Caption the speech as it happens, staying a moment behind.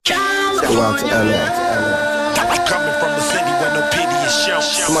Go out to LA. Coming from the city where no pity is shown.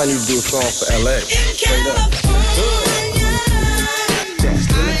 Somebody need to do a song for LA. Straight up.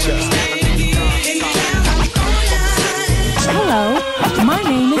 Hello, my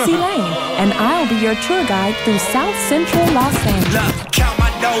name is Elaine, and I'll be your tour guide through South Central Los Angeles. Look, count my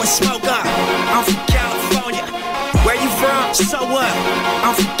dough and smoke up. I'm from California. Where you from? So what?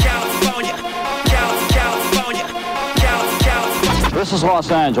 I'm from California. California. This is Los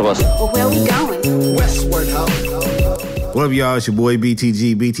Angeles. Well, where we going? Westward, ho. What up, y'all? It's your boy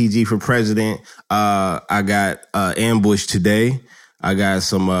BTG for president. I got ambushed today. I got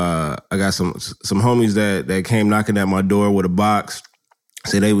some homies that came knocking at my door with a box.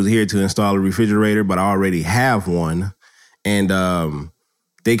 Said they was here to install a refrigerator, but I already have one. And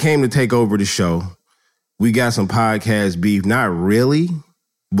they came to take over the show. We got some podcast beef. Not really,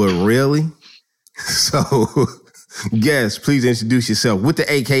 but really. So, guest, please introduce yourself with the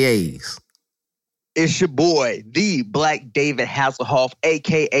AKAs. It's your boy, the Black David Hasselhoff,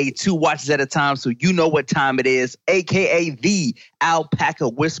 a.k.a. 2 watches at a time, so you know what time it is, a.k.a. the Alpaca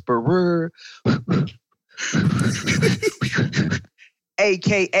Whisperer,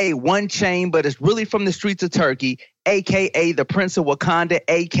 a.k.a. One Chain, but it's really from the streets of Turkey, a.k.a. the Prince of Wakanda,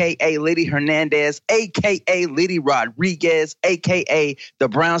 a.k.a. Liddy Hernandez, a.k.a. Liddy Rodriguez, a.k.a. the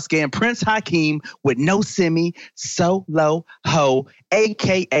brown-skinned Prince Hakeem with no semi, solo ho,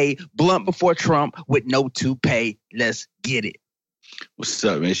 a.k.a. Blunt Before Trump with no toupee. Let's get it. What's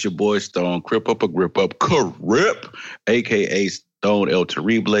up, man? It's your boy Stone, Crip Up, a.k.a. Stone El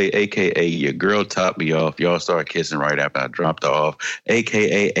Terrible, a.k.a. your girl topped me off. Y'all started kissing right after I dropped her off,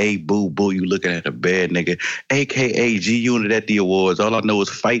 a.k.a. A Boo Boo, you looking at a bad nigga, a.k.a. G-Unit at the awards. All I know is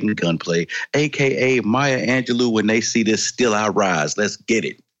fighting gunplay, a.k.a. Maya Angelou. When they see this, still I rise. Let's get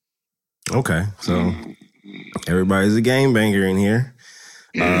it. Okay, so everybody's a game banger in here.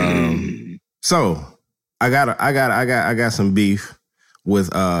 So I got some beef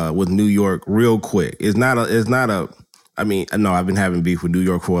with New York real quick. It's not a I mean, no, I've been having beef with New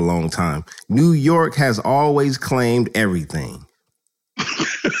York for a long time. New York has always claimed everything.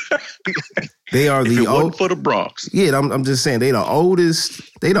 They are the old for the Bronx. Yeah, I'm just saying they the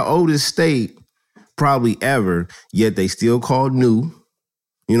oldest state probably ever. Yet they still call new.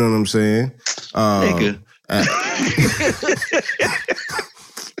 You know what I'm saying?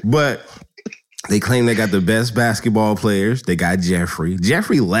 But they claim they got the best basketball players. They got Jeffrey.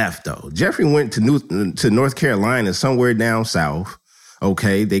 Jeffrey left, though. Jeffrey went to North Carolina, somewhere down south.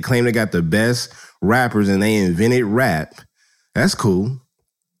 Okay, they claim they got the best rappers and they invented rap. That's cool.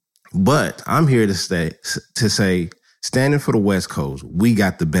 But I'm here to say, standing for the West Coast, we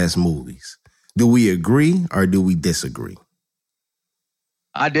got the best movies. Do we agree or do we disagree?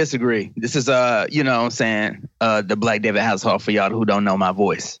 I disagree. This is, you know what I'm saying, the Black David Hasselhoff for y'all who don't know my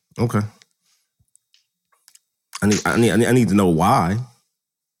voice. Okay. I need to know why.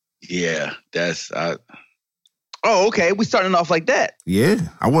 Yeah, Oh, okay. We starting off like that. Yeah,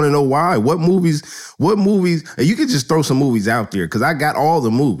 I want to know why. What movies? You could just throw some movies out there because I got all the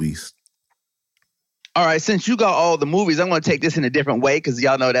movies. All right, since you got all the movies, I'm going to take this in a different way because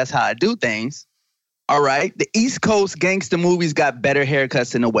y'all know that's how I do things. All right, the East Coast gangster movies got better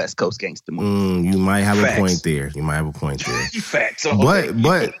haircuts than the West Coast gangster movies. You might have Facts. a point there. Facts.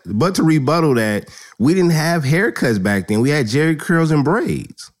 But to rebuttal that, we didn't have haircuts back then. We had Jerry curls and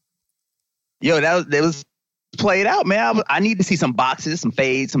braids. Yo, that was played out, man. I need to see some boxes, some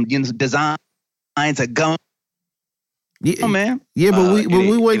fades, some designs, a gun. Yeah, oh, man. Yeah, but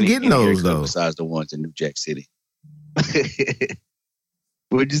we wasn't getting those though. Besides the ones in New Jack City.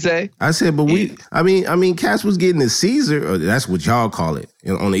 What'd you say? I said, but I mean, Cass was getting the Caesar. Or that's what y'all call it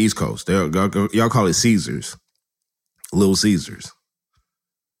on the East Coast. Y'all call it Caesars, Little Caesars.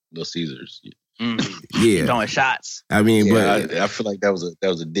 Little Caesars. Yeah, throwing shots. I mean, yeah, but I feel like that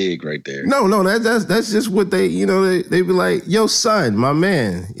was a dig right there. No, that's just what they be like. Yo, son, my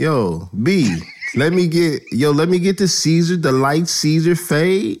man, yo, B, let me get the Caesar, the light Caesar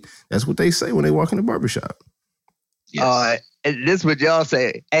fade. That's what they say when they walk in the barbershop. Yes. This is what y'all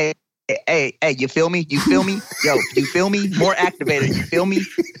say. Hey, you feel me? You feel me? Yo, you feel me? More activated. You feel me?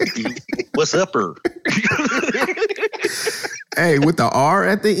 What's upper? Hey, with the R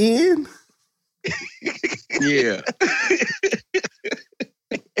at the end? Yeah.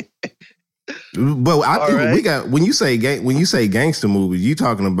 But I think we got when you say gangster movies, you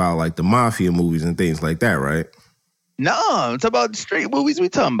talking about like the mafia movies and things like that, right? No, it's about the street movies we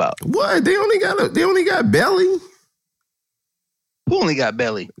talking about. What? They only got Belly. Who only got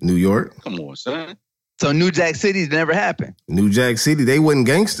Belly? New York. Come on, son. So New Jack City's never happened. New Jack City, they wasn't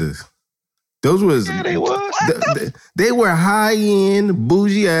gangsters. Those was they was. they were high end,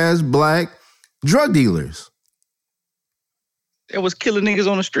 bougie ass black drug dealers. They was killing niggas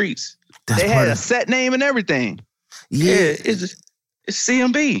on the streets. That's They had a set name and everything. yeah. It's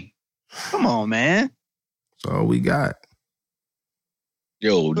CMB. Come on, man. That's all we got.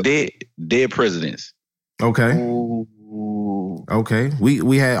 Yo, dead presidents. Okay. Ooh. Okay.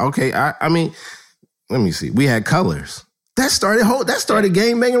 We had I mean, let me see. We had Colors. That started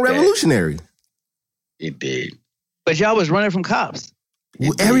gang banging revolutionary. It did. But y'all was running from cops.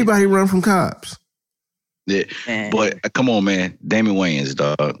 Everybody run from cops. Yeah. Man. But come on, man. Damon Wayans,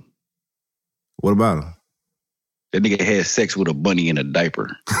 dog. What about him? That nigga had sex with a bunny in a diaper.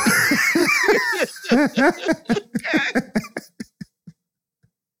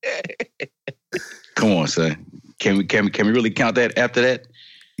 Come on, son. Can we really count that after that?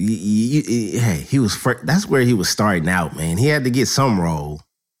 Hey, he was. That's where he was starting out, man. He had to get some role.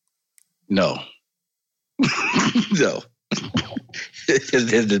 No. No.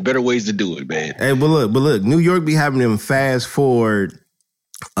 There's better ways to do it, man. Hey, but look, New York be having them fast forward,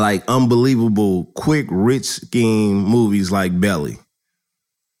 like unbelievable, quick, rich scheme movies like Belly.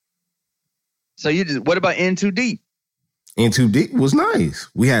 So what about In Too Deep? In Too Deep was nice.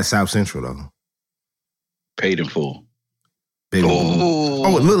 We had South Central though. Paid in full.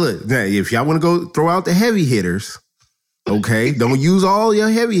 Oh, look. Now, if y'all want to go throw out the heavy hitters, okay, don't use all your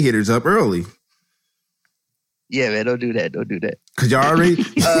heavy hitters up early. Yeah, man, don't do that. Don't do that. Cause y'all already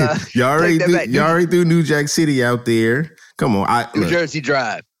threw New Jack City out there. Come on, New Jersey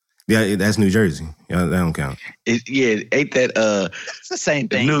Drive. Yeah, that's New Jersey. Yeah, that don't count. Ain't that It's the same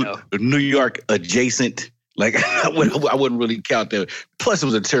thing. New York adjacent? Like I wouldn't really count that. Plus, it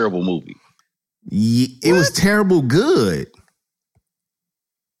was a terrible movie. Yeah, it was terrible good.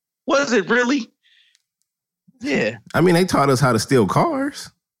 Was it really? Yeah. I mean, they taught us how to steal cars.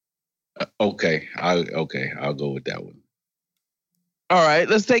 Okay, I'll go with that one. All right,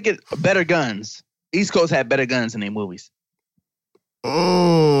 let's take it. Better Guns. East Coast had better guns in their movies.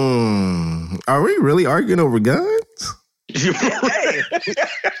 Are we really arguing over guns?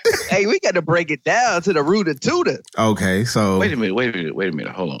 Hey, we got to break it down to the root of tutor. Okay, so Wait a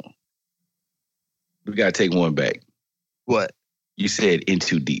minute. Hold on. We gotta take one back. What? You said In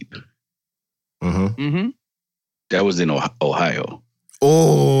Too Deep. Mm-hmm. Mm-hmm. That was in Ohio.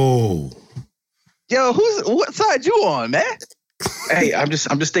 Oh, Yo, what side you on, man? Hey, I'm just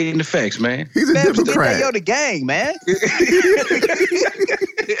stating the facts, man. he's a Man, Democrat. yo, the gang, man.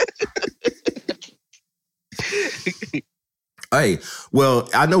 Hey, well,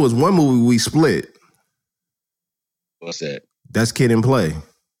 I know it's one movie we split. What's that? That's Kid and Play.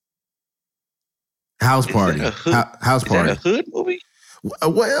 House Party. House Party. Is that a hood movie?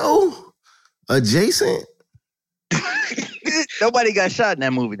 Well, adjacent. Nobody got shot in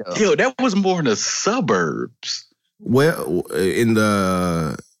that movie, though. Yo, that was more in the suburbs. Well, in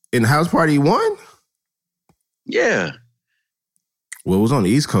House Party 1? Yeah. Well, it was on the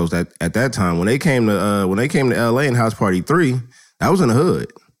East Coast at that time. When they came to LA in House Party 3, that was in the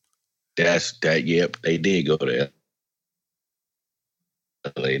hood. Yep, they did go to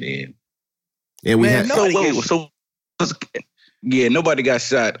LA then. And we had nobody got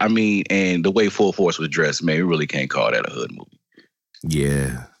shot. I mean, and the way Full Force was dressed, man, we really can't call that a hood movie.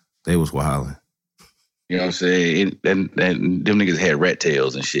 Yeah, they was wilding. You know what I'm saying? And them niggas had rat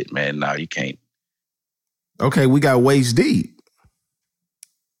tails and shit, man. Nah, you can't. Okay, we got Waist Deep.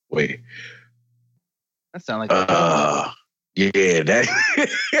 Wait. That sounds like yeah, that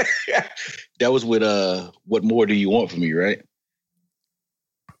that was with What More Do You Want From Me, right?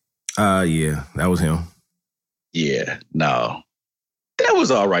 Yeah, that was him. Yeah, no. That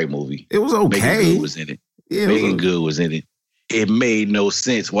was all right movie. It was okay. Megan Good was in it. Yeah, Megan Good was in it. It made no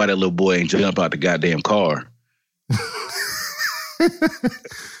sense why that little boy ain't jump out the goddamn car.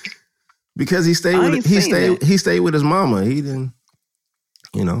 Because he stayed with his mama. He didn't,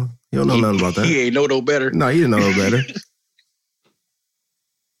 he don't know nothing about that. He ain't know no better. No, he didn't know no better.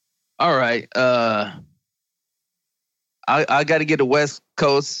 all right. I got to get the West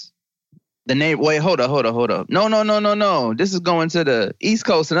Coast. The name. Wait, hold up. No. This is going to the East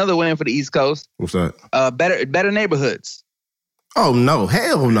Coast. Another win for the East Coast. What's that? Better neighborhoods. Oh no,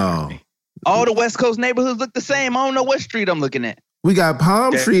 hell no. All the West Coast neighborhoods look the same. I don't know what street I'm looking at. We got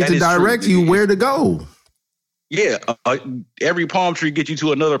palm trees to direct you where to go. Yeah, every palm tree gets you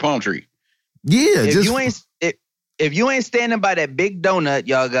to another palm tree. Yeah, if you ain't standing by that big donut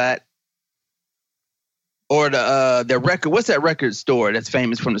y'all got, or the record, what's that record store that's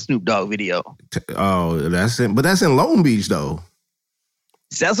famous from the Snoop Dogg video? Oh, that's in Long Beach though.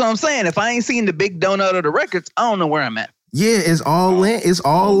 So that's what I'm saying. If I ain't seen the big donut or the records, I don't know where I'm at. Yeah, it's all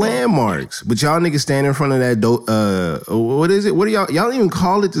landmarks. But y'all niggas stand in front of that what is it? What do y'all don't even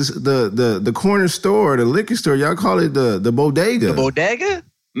call it the corner store or the liquor store. Y'all call it the bodega. The bodega?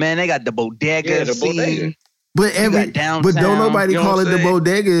 Man, they got the bodega scene. But don't nobody call it the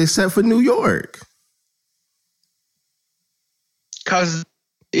bodega except for New York. Cause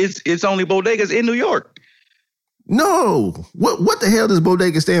it's only bodegas in New York. No. What the hell does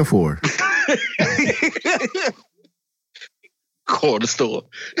bodega stand for? Corner store.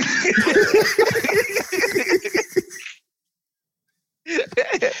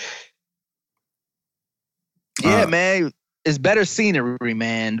 Yeah, man. It's better scenery,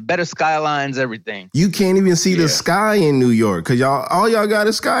 man. Better skylines, everything. You can't even see the sky in New York because all y'all got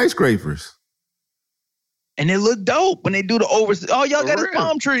is skyscrapers. And it look dope when they do the all y'all got is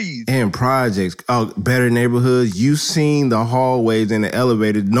palm trees. And projects. Better neighborhoods. You seen the hallways and the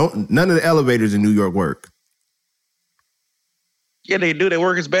elevators. None of the elevators in New York work. Yeah, they do. They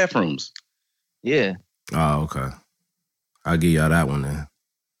work as bathrooms. Yeah. Oh, okay. I'll give y'all that one then.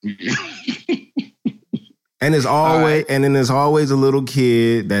 And there's always a little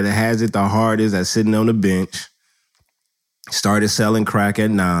kid that has it the hardest that's sitting on the bench. Started selling crack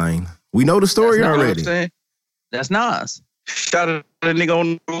at 9. We know the story already. That's Nas. Shot a nigga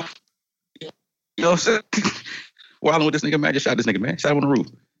on the roof. You know what I'm saying? Wilding with this nigga, man. Just shot this nigga, man. Shot him on the roof.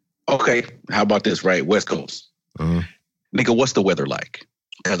 Okay, how about this, right? West Coast. Uh-huh. Nigga, what's the weather like?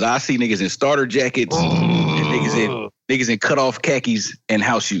 Because I see niggas in starter jackets and niggas in cut-off khakis and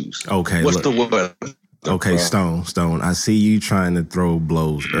house shoes. Okay, what's the weather? Okay, Stone. I see you trying to throw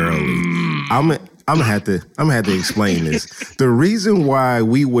blows early. I'm gonna have to explain this. The reason why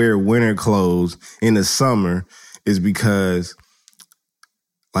we wear winter clothes in the summer is because,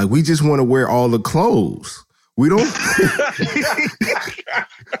 like, we just want to wear all the clothes. We don't.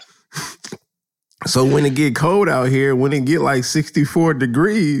 So when it get cold out here, when it get like 64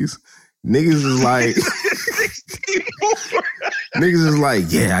 degrees, niggas is like, 64. Niggas is like,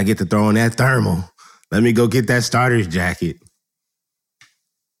 yeah, I get to throw on that thermal. Let me go get that starter's jacket.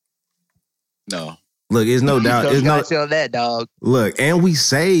 No. Look, there's no doubt. There's no sell that, dog. Look, and we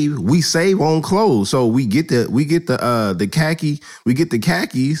save on clothes. So we get the khaki, we get the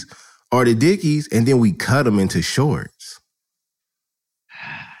khakis or the dickies, and then we cut them into shorts.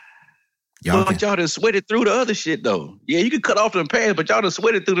 Y'all done sweated through the other shit though. Yeah, you can cut off them pants, but y'all done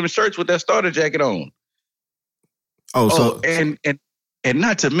sweated through them shirts with that starter jacket on. And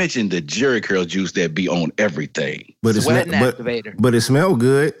not to mention the Jerry curl juice that be on everything. But activator. But it smell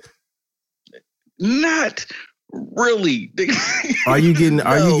good. Not really. Are you getting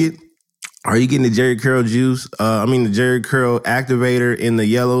the Jerry curl juice? The Jerry curl activator in the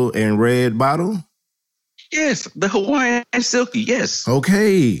yellow and red bottle? Yes, the Hawaiian Silky. Yes.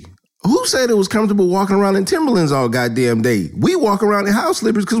 Okay. Who said it was comfortable walking around in Timberlands all goddamn day? We walk around in house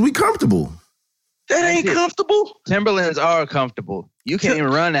slippers because we comfortable. That ain't comfortable. Timberlands are comfortable. You can't even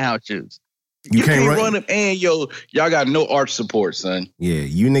run the house shoes. You can't run them, and y'all got no arch support, son. Yeah,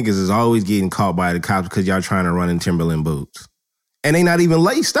 you niggas is always getting caught by the cops because y'all trying to run in Timberland boots, and they not even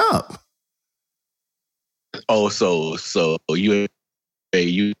laced up. Oh, so you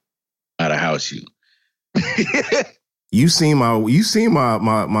not a house shoe. You seen my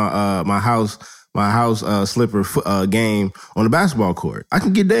house slipper game on the basketball court. I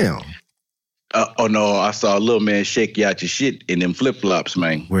can get down. Oh no! I saw a little man shake you out your shit in them flip flops,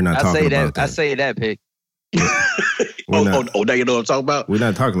 man. We're not talking about that. I say that, Pick. Now you know what I'm talking about. We're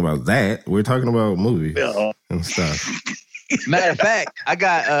not talking about that. We're talking about movies and stuff. Matter of fact, I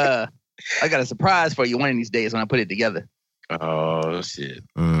got a surprise for you one of these days when I put it together. Oh shit!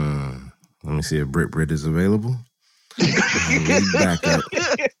 Let me see if Brit is available. Back up.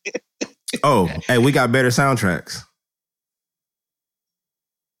 Oh, hey, we got better soundtracks.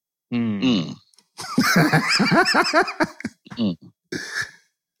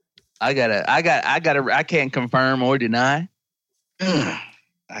 I can't confirm or deny.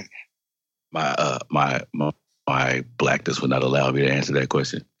 My blackness would not allow me to answer that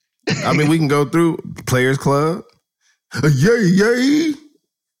question. I mean, we can go through Players Club. Yay.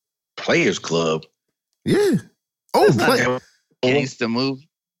 Players Club? Yeah. Oh, Gangsta movie.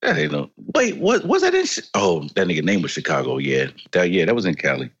 That ain't no. Wait, what was that in? Oh, that nigga name was Chicago. Yeah, that was in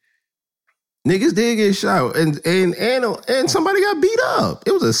Cali. Niggas did get shot, and somebody got beat up.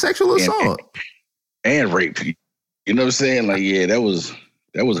 It was a sexual assault and rape. You know what I'm saying? Like, yeah, that was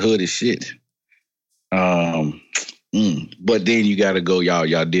hood as shit. But then you got to go.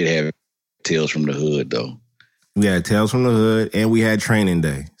 Y'all did have Tales from the Hood though. We had Tales from the Hood, and we had Training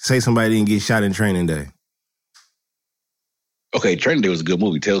Day. Say somebody didn't get shot in Training Day. Okay, Training Day was a good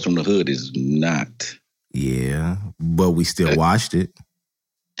movie. Tales from the Hood is not. Yeah, but we still watched it.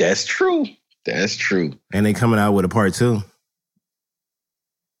 That's true. That's true. And they coming out with a part 2.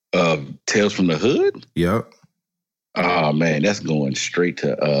 Tales from the Hood? Yep. Oh man, that's going straight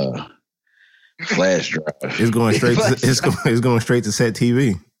to flash drive. It's going straight to it's going straight to set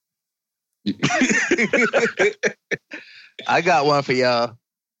TV. I got one for y'all.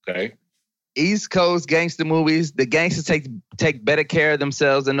 Okay. East Coast gangster movies. The gangsters take better care of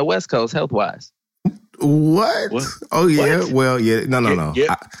themselves than the West Coast health wise. What? Oh yeah. What? Well, yeah. No.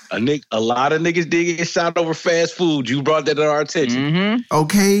 Yeah. A lot of niggas did get shot over fast food. You brought that to our attention.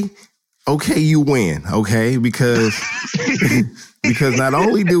 Mm-hmm. Okay, you win. Okay, because because not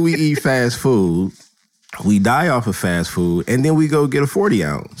only do we eat fast food, we die off of fast food, and then we go get a 40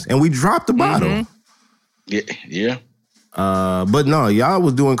 ounce and we drop the bottle. Yeah. But no, y'all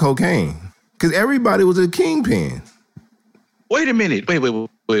was doing cocaine because everybody was a kingpin. Wait a minute. Wait.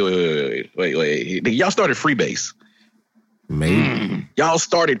 Y'all started Freebase. Maybe. Y'all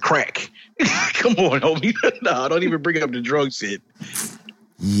started crack. Come on, homie. No, don't even bring up the drug shit.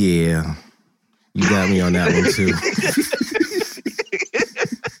 Yeah. You got me on that one too.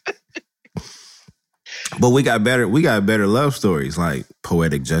 But we got better love stories like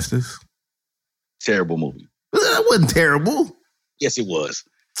Poetic Justice. Terrible movie. That wasn't terrible. Yes, it was.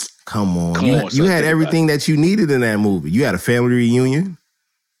 Come on. You You had everything that you needed in that movie. You had a family reunion.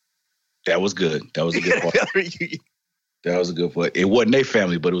 That was good. That was a good part. That was a good part. It wasn't their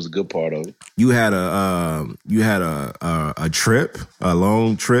family, but it was a good part of it. You had a trip, a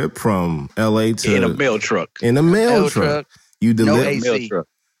long trip from LA to in a mail truck. In a mail truck. You No AC.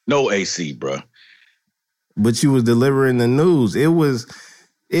 No AC, bro. But you was delivering the news. They was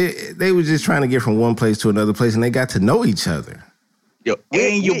just trying to get from one place to another place, and they got to know each other. Yo,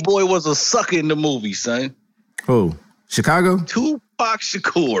 and your boy was a sucker in the movie, son. Who? Chicago? Tupac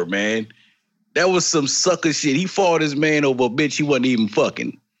Shakur, man. That was some sucker shit. He fought his man over a bitch he wasn't even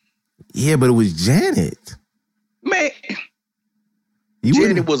fucking. Yeah, but it was Janet. Man.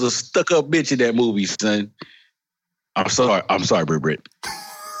 Janet was a stuck-up bitch in that movie, son. I'm sorry, Britt.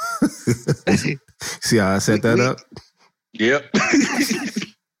 See how I set that up? Yep.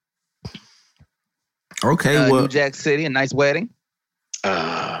 Okay, well. New Jack City, a nice wedding.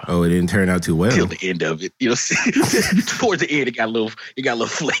 It didn't turn out too well. Till the end of it, towards the end, it got a little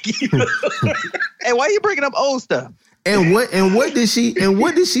flaky. Hey, why are you bringing up old stuff? And what did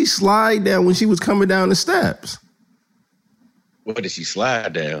she slide down when she was coming down the steps? What did she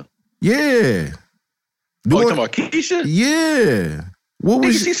slide down? Yeah. You talking about Keisha? Yeah. What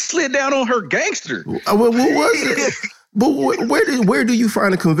was she slid down on her gangster? What was it? But where do you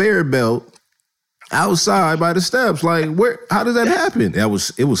find a conveyor belt outside by the steps? Like how does that happen? It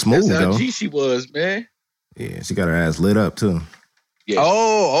was smooth. That's how though. G she was, man. Yeah, she got her ass lit up too. Yeah.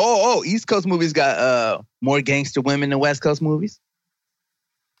 Oh! East Coast movies got more gangster women than West Coast movies.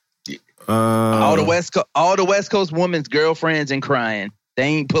 All the West Coast women's girlfriends and crying. They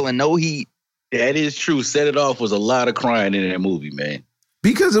ain't pulling no heat. That is true. Set It Off was a lot of crying in that movie, man.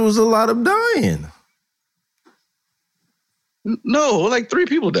 Because it was a lot of dying. No, like 3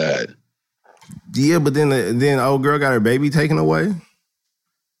 people died. Yeah, but then old girl got her baby taken away.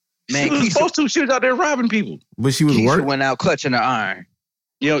 Man, she was supposed to. She was out there robbing people. But she was Keisha went out clutching her iron.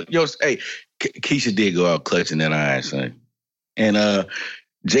 Hey, Keisha did go out clutching that iron, son. And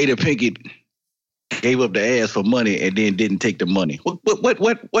Jada Pinkett gave up the ass for money and then didn't take the money.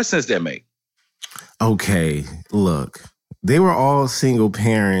 What sense that make? Okay, look. They were all single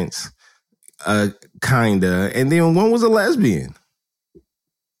parents, kinda, and then one was a lesbian.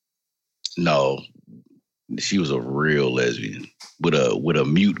 No, she was a real lesbian with a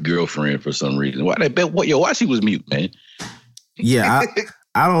mute girlfriend for some reason. Why she was mute, man? Yeah,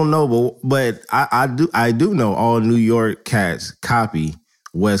 I don't know, but I do know all New York cats copy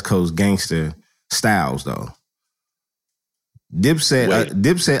West Coast gangster styles though.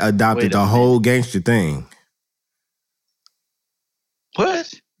 Dipset adopted the whole gangster thing.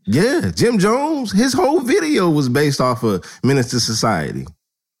 What? Yeah, Jim Jones, his whole video was based off of Menace to Society.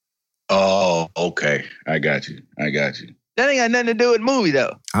 Oh, okay. I got you. That ain't got nothing to do with the movie,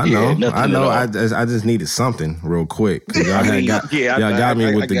 though. I know. I just needed something real quick. Y'all got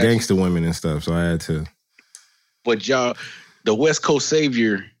me with the gangster women and stuff, so I had to. But y'all, the West Coast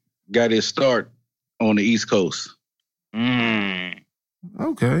savior got his start on the East Coast.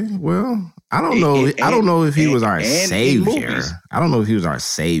 Okay, well, I don't know. I don't know if he was our savior. I don't know if he was our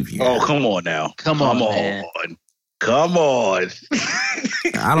savior. Oh, come on now. Come on.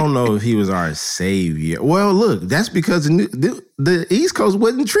 I don't know if he was our savior. Well, look, that's because the East Coast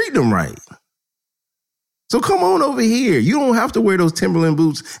wasn't treating him right. So come on over here. You don't have to wear those Timberland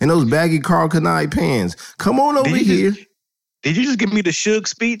boots and those baggy Karl Kani pants. Come on over here. Did you just give me the Suge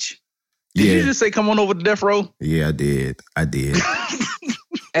speech? Did you just say, come on over to Death Row? Yeah, I did.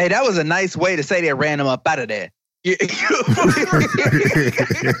 Hey, that was a nice way to say they ran him up out of there. Yeah.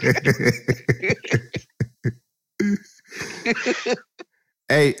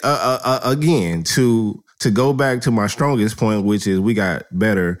 Hey, again, to go back to my strongest point, which is we got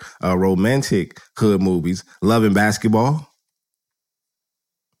better romantic hood movies. Love and Basketball.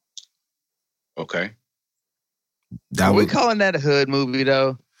 Okay. Are we calling that a hood movie,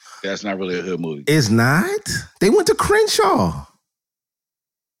 though? That's not really a hood movie. It's not. They went to Crenshaw.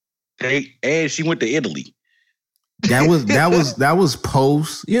 And she went to Italy. That was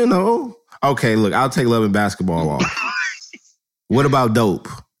post, you know. Okay, look, I'll take Love and Basketball off. What about Dope?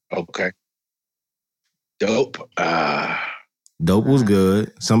 Okay. Dope. Dope was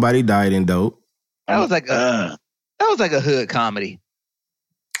good. Somebody died in Dope. That was like a hood comedy.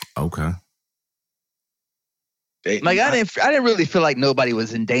 Okay. I didn't really feel like nobody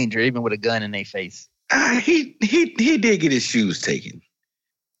was in danger, even with a gun in their face. He did get his shoes taken.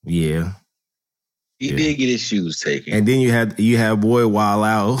 Yeah. He did get his shoes taken. And then you had Boy Wild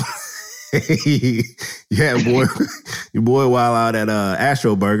Out. You had your boy Wild Out at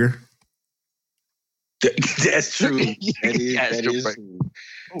Astro Burger. That's true. That is true.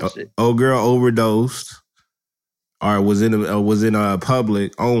 Old girl overdosed, or was in a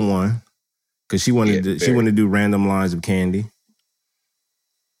public on one because she wanted to do random lines of candy.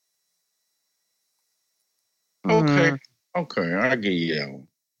 Okay, I get you that one.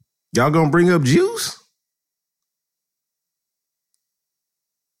 Y'all gonna bring up Juice?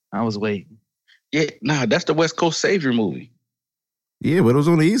 I was waiting. Yeah, nah, that's the West Coast Savior movie. Yeah, but it was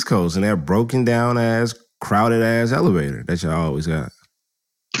on the East Coast in that broken down ass, crowded ass elevator that y'all always got.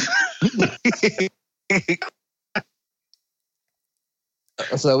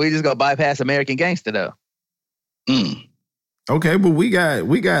 So we just gonna bypass American Gangster though. Okay, but we got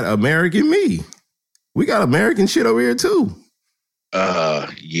American Me. We got American shit over here too.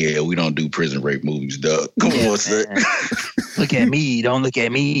 Yeah, we don't do prison rape movies, Doug. Come on, sir. Look at me, don't look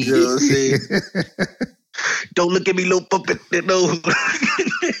at me. You know what I'm saying? Don't look at me, little puppet. No.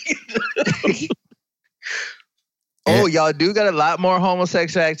 Oh, y'all do got a lot more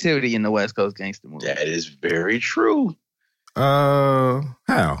homosexual activity in the West Coast Gangster movie. That is very true. How?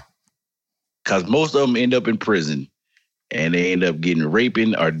 Because most of them end up in prison, and they end up getting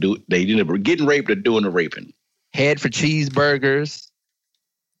raping they end up getting raped or doing the raping. Head for cheeseburgers.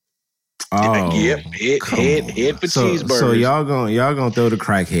 Oh, yep. Head for cheeseburgers. So y'all gonna throw the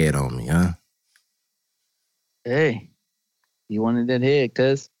crackhead on me, huh? Hey, you wanted that head,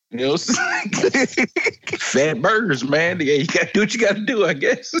 cuz. You know, fat burgers, man. Yeah, you got to do what you got to do, I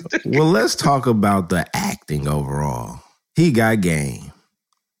guess. Well, let's talk about the acting overall. He got game.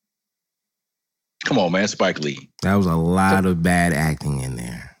 Come on, man, Spike Lee. That was a lot of bad acting in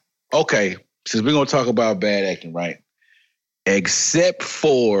there. Okay, since we're going to talk about bad acting, right? Except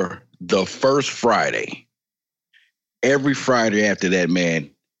for the first Friday. Every Friday after that, man,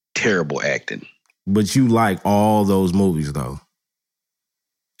 terrible acting. But you like all those movies, though.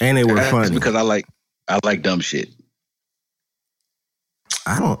 And they were funny. Because I like dumb shit.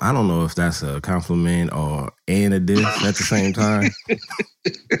 I don't know if that's a compliment or a diss at the same time.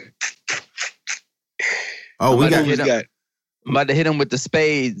 I'm about to hit him with the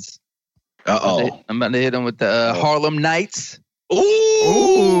spades. I'm about to hit him with the Harlem Nights.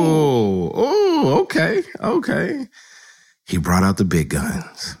 Okay. He brought out the big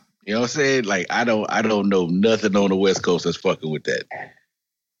guns. You know what I'm saying? Like I don't know nothing on the West Coast that's fucking with that.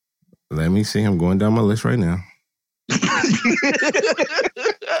 Let me see. I'm going down my list right now.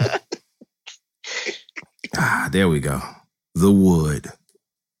 There we go. The Wood.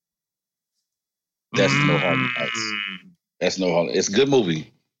 That's no Harlem Nights. That's no Harlem. It's a good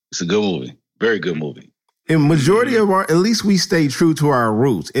movie. It's a good movie. Very good movie. In majority of at least we stay true to our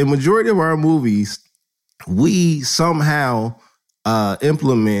roots. In majority of our movies, we somehow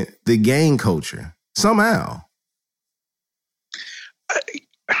implement the gang culture. Somehow.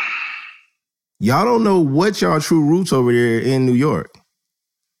 Y'all don't know what y'all true roots over there in New York.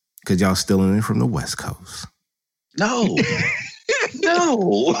 Because y'all stealing it from the West Coast. No.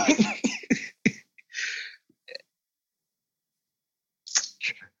 No.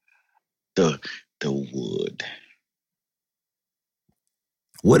 The Wood.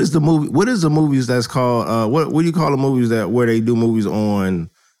 What is the movie? What is the movies that's called? What do you call the movies where they do movies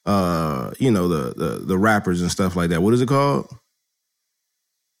on? The rappers and stuff like that. What is it called?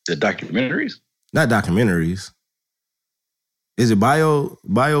 The documentaries? Not documentaries. Is it bio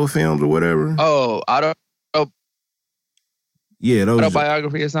films or whatever? Oh, Yeah, those.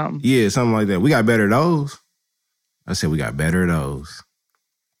 Autobiography or something? Yeah, something like that. We got better of those. I said we got better of those.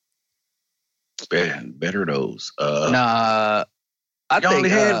 Better those. Nah, I think only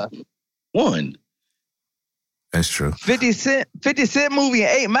had one. That's true. 50 Cent movie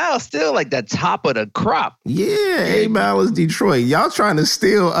and 8 Mile still like the top of the crop. Yeah, 8 Mile is Detroit. Y'all trying to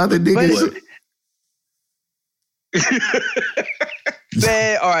steal other niggas.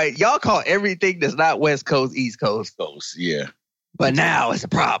 Man, all right, y'all call everything that's not West Coast East Coast. Yeah. But now it's a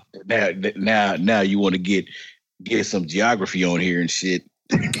problem. Now you want to get some geography on here and shit.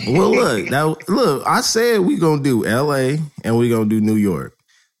 Well, look. I said we gonna do L.A. and we gonna do New York.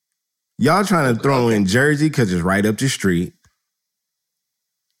 Y'all trying to throw in Jersey because it's right up the street.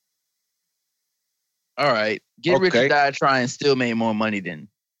 All right, get rich or die trying still made more money than.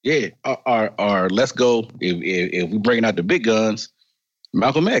 Yeah, or let's go if we bringing out the big guns,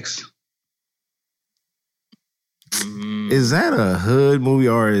 Malcolm X. Is that a hood movie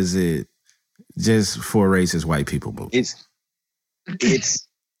or is it just for racist white people movie?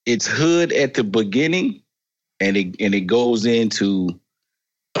 It's hood at the beginning, and it goes into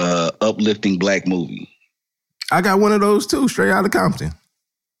uplifting black movie. I got one of those too, straight out of Compton.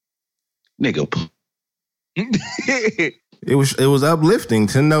 Nigga. It was uplifting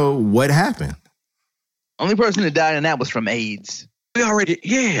to know what happened. Only person that died in that was from AIDS. We already,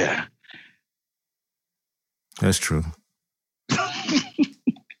 yeah. That's true.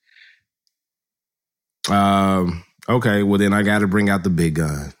 Okay, well then I got to bring out the big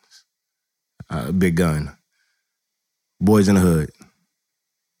guns. Big gun. Boys in the Hood.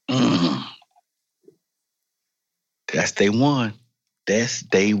 That's day one.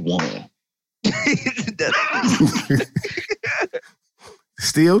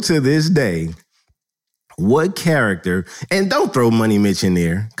 Still to this day, what character, and don't throw Money Mitch in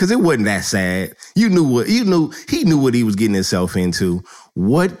there, because it wasn't that sad. He knew what he was getting himself into.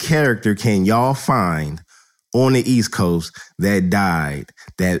 What character can y'all find on the East Coast that died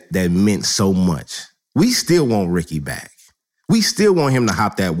that meant so much? We still want Ricky back. We still want him to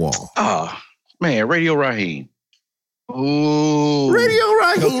hop that wall. Oh, man, Radio Raheem. Ooh. Radio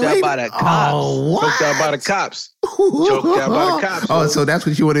Raheem. Choked out by the cops. Oh, what? Choked out by the cops. Choked out by the cops. Oh, so that's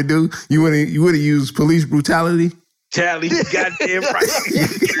what you want to do? You want to use police brutality? Tally, goddamn right.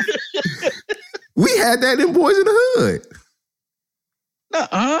 We had that in Boys in the Hood.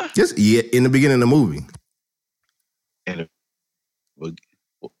 Just in the beginning of the movie.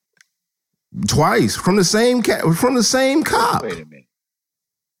 Twice from the same cop. Wait a minute.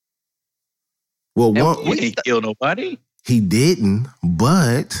 Well, he didn't kill nobody. He didn't,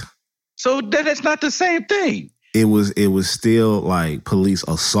 but so that's not the same thing. It was still like police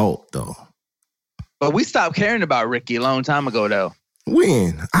assault though. But we stopped caring about Ricky a long time ago though.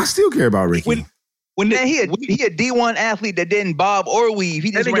 When? I still care about Ricky. Man, he a D1 athlete that didn't bob or weave.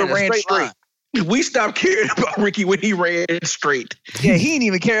 He just ran straight. We stopped caring about Ricky when he ran straight. Yeah, he didn't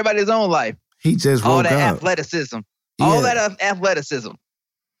even care about his own life. He just woke all that up. Athleticism. Yeah. All that athleticism.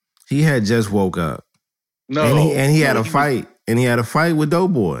 He had just woke up. No. And he had a fight. And he had a fight with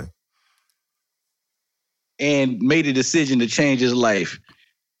Doughboy. And made a decision to change his life.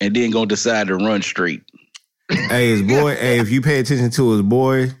 And then gonna decide to run straight. Hey, his boy, if you pay attention to his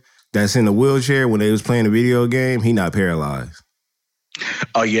boy that's in the wheelchair when they was playing a video game, he not paralyzed.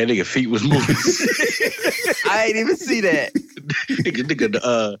 Oh yeah, nigga feet was moving. I ain't even see that.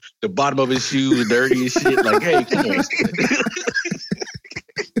 nigga, the bottom of his shoes dirty and shit. Like, hey, come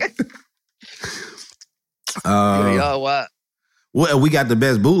on. Y'all what? Well, we got the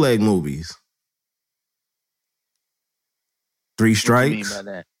best bootleg movies. 3 Strikes. What you mean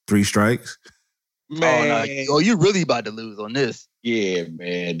by that? 3 Strikes. Man. You really about to lose on this. Yeah,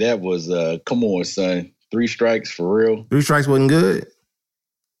 man. That was come on, son. 3 Strikes for real. 3 Strikes wasn't good.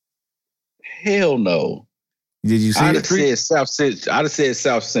 Hell no. Did you see I'd it? have said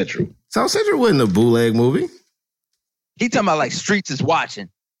South Central. South Central wasn't a bootleg movie. He talking about like Streets is watching.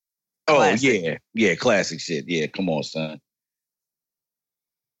 Oh, Classic. yeah, classic shit. Yeah, come on, son.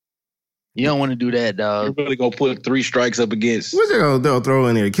 You don't want to do that, dog. You're really gonna put 3 Strikes up against What's they gonna throw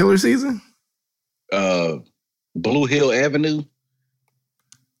in there? Killer Season? Blue Hill Avenue?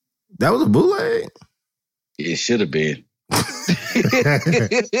 That was a bootleg? It should have been.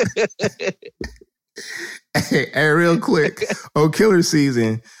 Hey, real quick. On Killer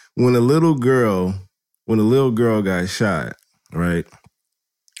Season, when a little girl got shot, right?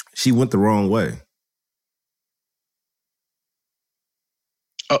 She went the wrong way.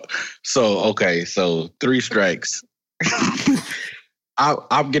 Oh, so 3 Strikes.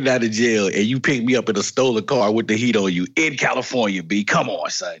 I'm getting out of jail, and you pick me up in a stolen car with the heat on you in California. B, come on,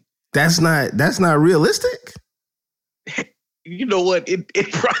 son. That's not realistic. You know what? It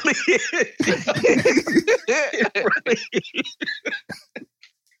probably is. It probably is.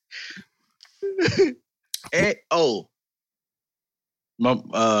 And, my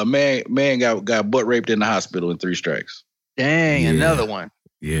man got butt raped in the hospital in 3 Strikes. Dang, another one.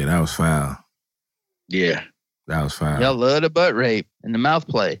 Yeah, that was foul. Yeah. That was foul. Y'all love the butt rape and the mouth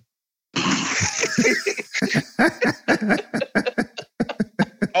play.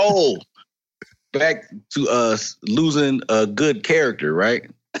 Back to us losing a good character, right?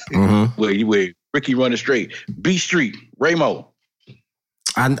 Mm-hmm. Where Ricky running straight. B Street, Ramo.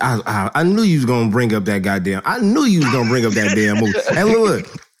 I knew you was gonna bring up that goddamn. I knew you was gonna bring up that damn movie. And look,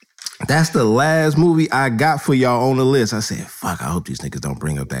 that's the last movie I got for y'all on the list. I said, fuck, I hope these niggas don't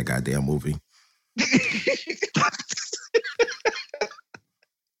bring up that goddamn movie.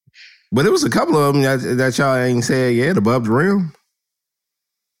 But there was a couple of them that y'all ain't said yet, Above the Rim.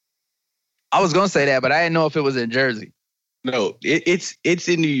 I was gonna say that, but I didn't know if it was in Jersey. No, it's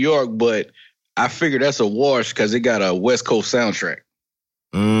in New York, but I figured that's a wash because it got a West Coast soundtrack.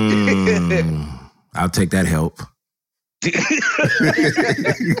 I'll take that help.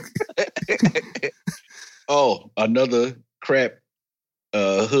 Another crap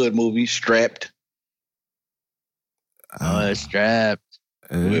hood movie, Strapped. Strapped.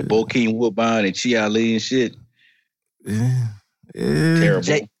 With Bokeem Woodbine and Chi Ali and shit.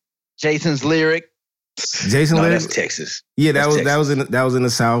 Terrible. Jason's Lyric. Lyric? That's Texas. Yeah, that was in the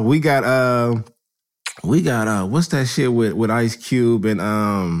South. We got what's that shit with Ice Cube and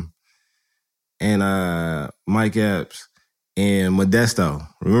Mike Epps and Modesto.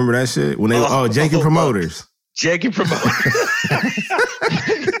 Remember that shit? When they Janky Promoters. Janky Promoters.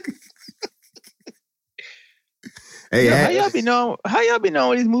 Hey, how y'all be knowing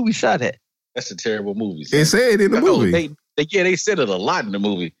where these movies shot at? That's a terrible movie. It said in the movie. They said it a lot in the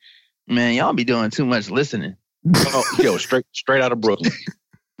movie. Man, y'all be doing too much listening. Straight out of Brooklyn.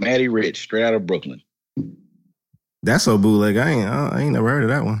 Matty Rich, straight out of Brooklyn. That's so bootleg. I ain't never heard of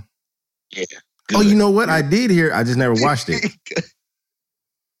that one. Yeah. Good. Oh, you know what? I did hear. I just never watched it.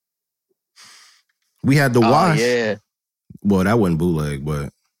 We had The Wash. Yeah. Well, that wasn't bootleg,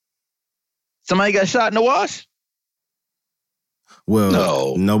 but somebody got shot in The Wash? Well,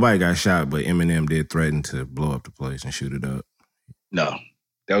 no. Nobody got shot, but Eminem did threaten to blow up the place and shoot it up. No,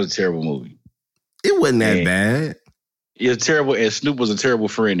 that was a terrible movie. It wasn't that bad. It was terrible, and Snoop was a terrible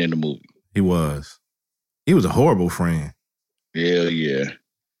friend in the movie. He was. He was a horrible friend. Yeah.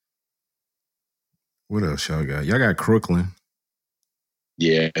 What else y'all got? Y'all got Crooklyn.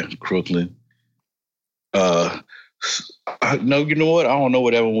 Yeah, Crooklyn. No, you know what? I don't know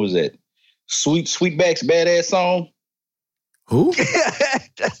what that one was at. Sweetback's Badass Song. Who?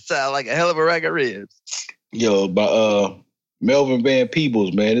 That sounds like a hell of a rack of ribs. Yo, by Melvin Van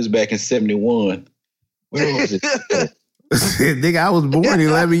Peebles, man. This is back in 71. Where was it? Nigga, I was born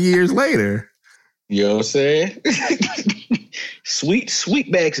 11 years later. You know what I'm saying?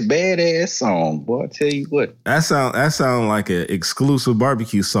 Sweetback's Badass Song. Boy, I tell you what. That sound like an exclusive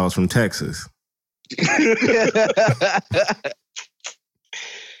barbecue sauce from Texas.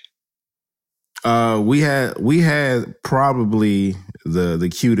 We had probably the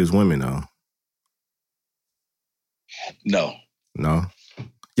cutest women though. No. Y'all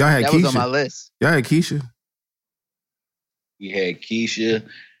had that Keisha. was on my list. Y'all had Keisha. We had Keisha.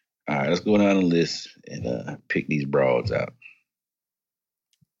 All right, let's go down the list and pick these broads out.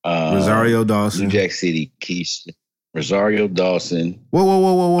 Rosario Dawson. New Jack City, Keisha. Rosario Dawson.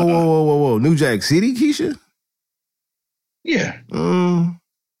 Whoa. New Jack City, Keisha? Yeah. Mm-hmm.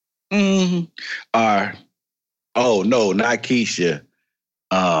 Oh, no, not Keisha.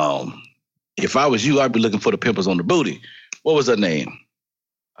 If I was you, I'd be looking for the pimples on the booty. What was her name?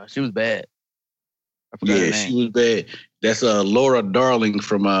 She was bad. I forgot her name. She was bad. That's Laura Darling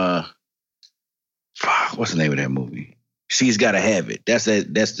from what's the name of that movie? She's Gotta Have It. That's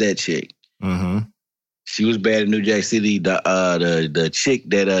that chick. Mm-hmm. She was bad in New Jack City. The chick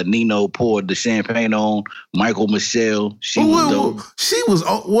that Nino poured the champagne on, Michael Michelle. She was dope. She was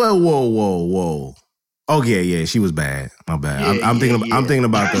whoa. Oh yeah, she was bad. My bad. Yeah, I'm thinking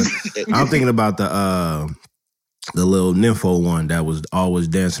about the little nympho one that was always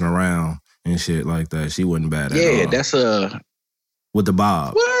dancing around and shit like that. She wasn't bad at all. Yeah, that's with the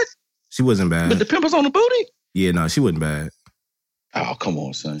bob. What? She wasn't bad. With the pimples on the booty? Yeah, no, she wasn't bad. Oh, come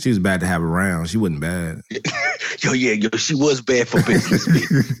on, son. She was bad to have around. She wasn't bad. Yo, she was bad for business.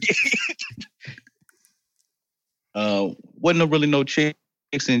 Wasn't really no chicks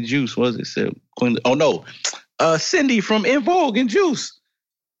in Juice, was it? So, oh no, Cindy from En Vogue and Juice.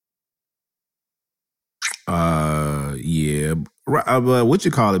 Yeah, but what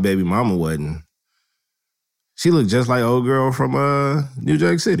you call it, baby mama wasn't. She looked just like old girl from New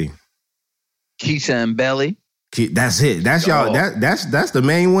Jack City. Keisha and Belly. That's it. That's y'all. That's the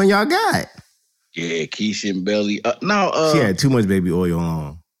main one y'all got. Yeah, Keisha and Belly. She had too much baby oil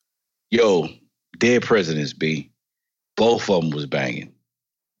on. Yo, Dead Presidents, B. Both of them was banging.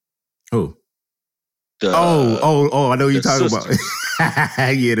 Who? I know what you're talking about.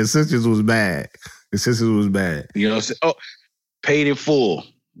 Yeah, the sisters was bad. The sisters was bad. You know what I'm saying? Oh, Paid in Full.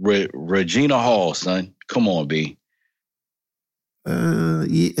 Regina Hall, son. Come on, B. Yeah.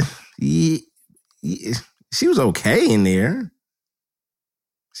 She was okay in there.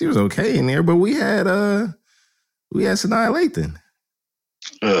 But we had Sanaa Lathan.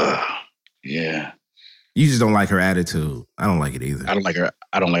 Yeah. You just don't like her attitude. I don't like it either. I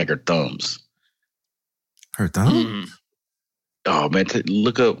don't like her thumbs. Her thumbs? Oh man,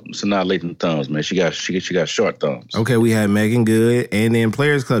 look up Sanaa Lathan thumbs, man. She got short thumbs. Okay, we had Megan Good, and then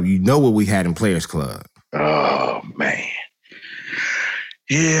Players Club. You know what we had in Players Club? Oh man,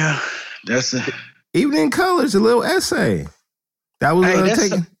 yeah, that's Evening Colors, a little essay that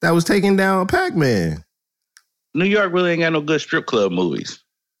was taking down Pac-Man. New York really ain't got no good strip club movies.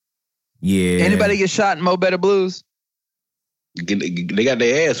 Yeah. Anybody get shot in Mo Better Blues? They got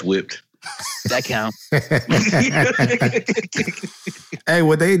their ass whipped. That count. Hey,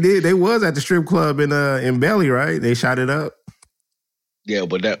 what they did, they was at the strip club in Belly, right? They shot it up. Yeah,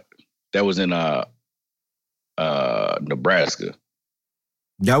 but that was in Nebraska.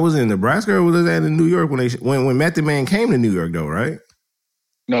 That was in Nebraska, or was that in New York when Method Man came to New York though, right?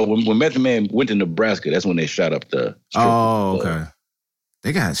 No, when Method Man went to Nebraska, that's when they shot up the strip club. Okay.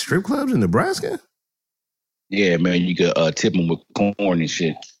 They got strip clubs in Nebraska? Yeah, man, you could tip them with corn and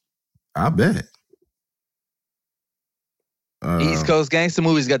shit. I bet. East Coast gangster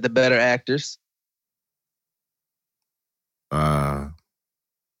movies got the better actors. I'm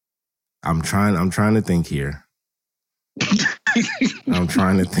trying to think here.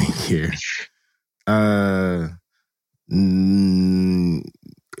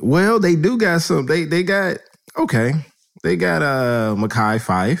 Well, they do got some. They got Mekhi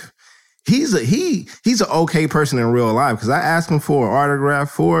Phife. He's an okay person in real life because I asked him for an autograph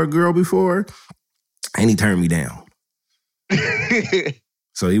for a girl before, and he turned me down.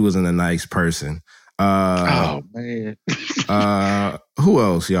 So he wasn't a nice person. Oh man. Who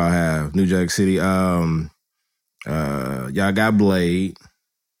else y'all have? New Jack City. Y'all got Blade.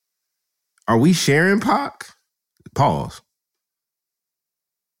 Are we sharing Pac? Pause.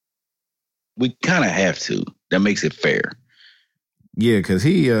 We kind of have to. That makes it fair. Yeah, because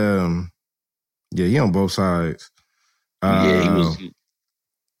he on both sides. He was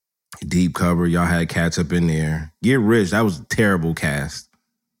Deep Cover. Y'all had cats up in there. Get Rich. That was a terrible cast.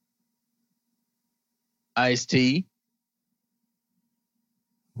 Ice-T.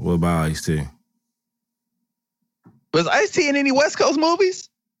 What about Ice-T? Was Ice-T in any West Coast movies?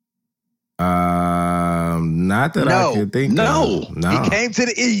 Not that I can think of. No. He came to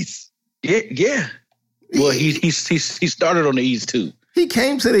the East. Yeah. Well, he started on the East too. He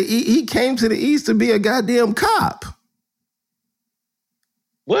came to the East to be a goddamn cop.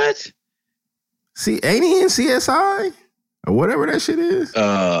 What? See, ain't he in CSI or whatever that shit is?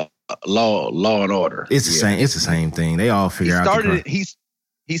 Law and Order. It's the same. It's the same thing. They all figure out.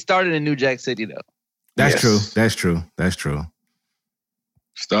 He started in New Jack City though. That's true. That's true.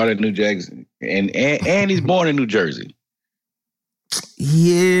 Started in New Jack, and he's born in New Jersey.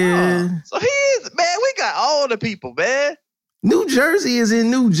 Yeah. So he is, man. We got all the people, man. New Jersey is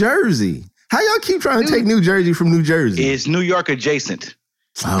in New Jersey. How y'all keep trying to take New Jersey from New Jersey? It's New York adjacent.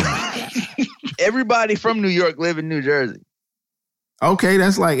 Oh. Everybody from New York live in New Jersey. Okay,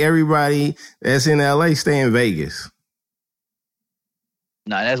 that's like everybody that's in LA stay in Vegas.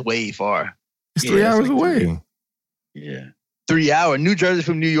 Nah, that's way far. It's 3 hours away. Yeah. 3 hours. New Jersey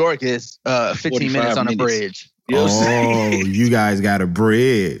from New York is 15 minutes on a bridge. Oh, you guys got a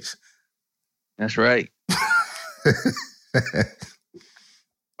bridge. That's right.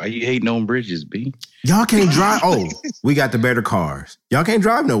 Why you hating on bridges, B? Y'all can't drive. Oh, we got the better cars. Y'all can't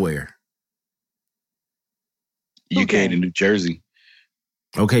drive nowhere. You can't in New Jersey.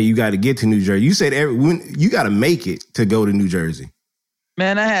 Okay, you got to get to New Jersey. You said you got to make it to go to New Jersey.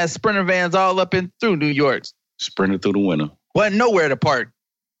 Man, I had Sprinter vans all up and through New York. Sprinter through the winter. Wasn't nowhere to park.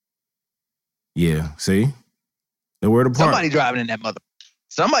 Yeah, see? Nowhere to park. Somebody driving in that mother.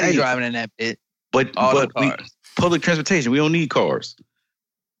 Somebody driving in that bit. But public transportation, we don't need cars.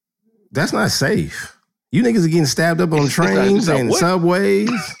 That's not safe. You niggas are getting stabbed up on trains and subways.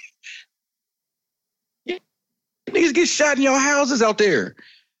 Niggas get shot in your houses out there.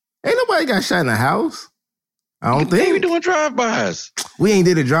 Ain't nobody got shot in a house. I don't think. We doing drive-bys. We ain't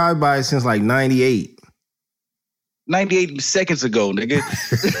did a drive-by since like 98. 98 seconds ago, nigga.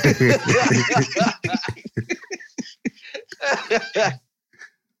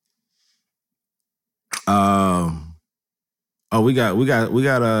 We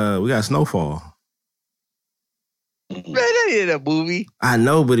got Snowfall. Man, that ain't a movie. I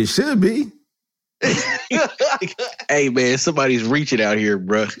know, but it should be. Hey man, somebody's reaching out here,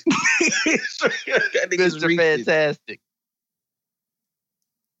 bro. Mr. Fantastic.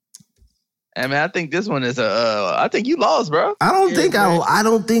 I mean, I think this one is I think you lost, bro. I don't think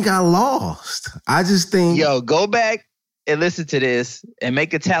I lost. I just think Yo, go back and listen to this and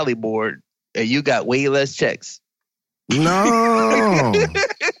make a tally board, and you got way less checks. No.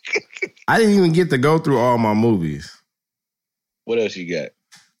 I didn't even get to go through all my movies. What else you got?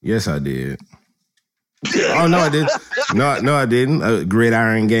 Yes, I did. Oh no, I didn't. No, I didn't.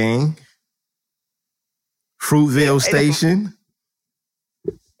 Gridiron Gang, Fruitvale Station.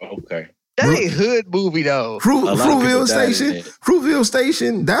 Okay. That ain't hood movie though. Fruitvale Station. Fruitvale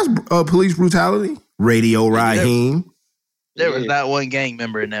Station. That's police brutality. Radio Raheem. There was not one gang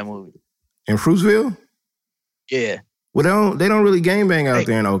member in that movie. In Fruitvale? Yeah. Well, they don't really gangbang out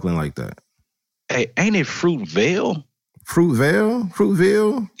there in Oakland like that. Hey, ain't it Fruitvale?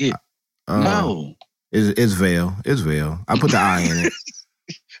 Fruitvale? Yeah. No. It's Vale. It's Vale. I put the I in it.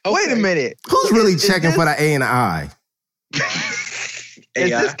 Okay. Wait a minute. Who's really checking for the A and the I? Is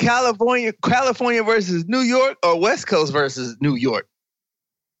this California versus New York or West Coast versus New York?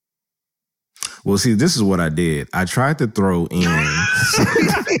 Well, see, this is what I did. I tried to throw in.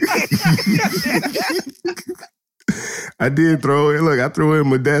 I did throw in. Look, I threw in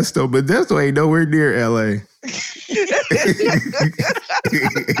Modesto. Modesto ain't nowhere near L.A.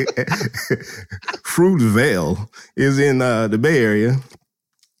 Fruitvale is in the Bay Area.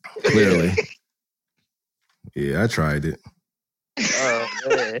 Clearly. Yeah, I tried it. Oh,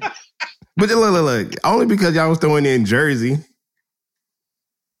 man. But look. Only because y'all was throwing in Jersey.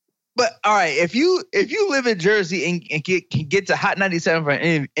 But all right, if you live in Jersey and can get to Hot 97 for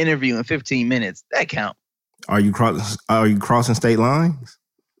an interview in 15 minutes, that count. Are you crossing state lines?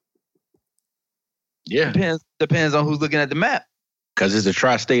 Yeah. Depends on who's looking at the map. Because it's a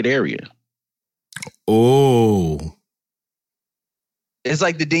tri-state area. Oh. It's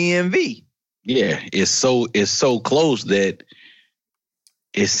like the DMV. Yeah, it's so close that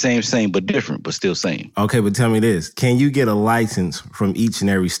it's same but different, but still same. Okay, but tell me this. Can you get a license from each and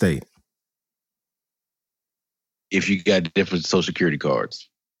every state? If you got different social security cards,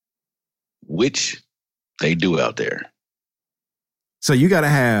 which they do out there. So you got to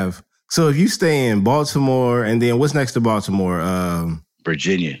have, so if you stay in Baltimore and then what's next to Baltimore?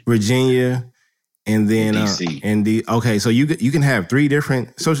 Virginia. And then DC. Okay, so you can have 3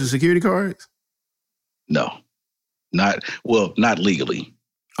 different social security cards? No. Not legally.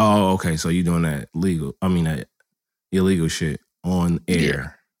 Oh, okay. So you're doing that illegal shit on air.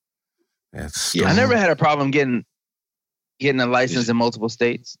 Yeah. That's I never had a problem getting a license in multiple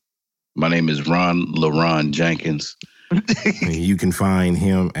states. My name is LaRon Jenkins. You can find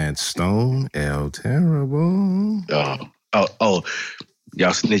him at Stone L Terrible. Oh,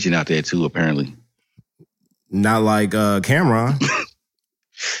 y'all snitching out there too, apparently. Not like Cameron.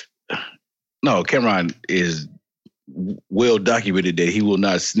 No, Cameron is well documented that he will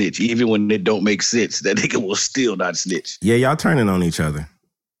not snitch. Even when it don't make sense, that nigga will still not snitch. Yeah, y'all turning on each other.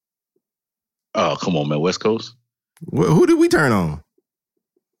 Oh, come on, man. West Coast? Who did we turn on?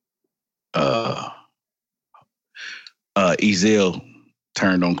 Ezell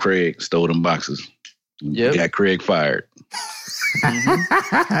turned on Craig, stole them boxes. Yep. Got Craig fired.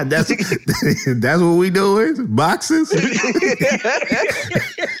 That's what we doing? Boxes?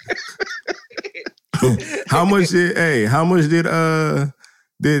 How much did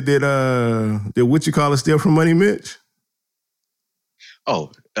what you call it steal from Money Mitch?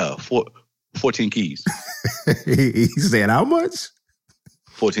 Oh, 14 keys. He said how much?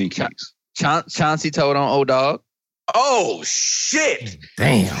 14 keys. Chauncey told on old dog. Oh shit!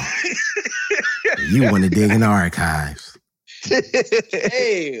 Damn. You want to dig in the archives.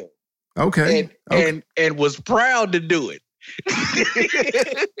 Damn. Okay. And was proud to do it.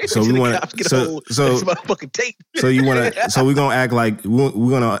 So we want so motherfucking tape. So we're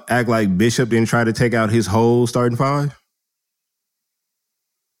gonna act like Bishop didn't try to take out his whole starting 5?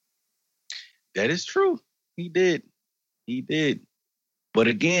 That is true. He did. But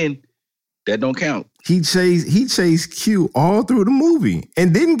again, that don't count. He chased Q all through the movie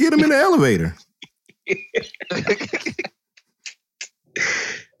and didn't get him in the elevator.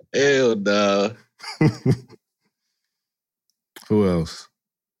 Hell no. Who else?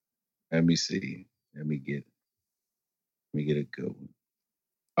 Let me see. Let me get a good one.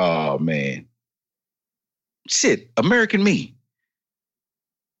 Oh man. shit, American Me.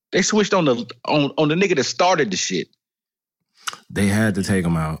 They switched on the nigga that started the shit. They had to take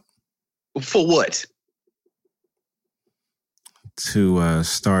him out For what? to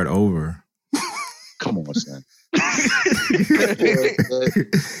start over. Come on, son.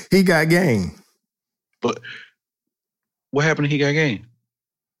 He got game. But what happened to He Got Game?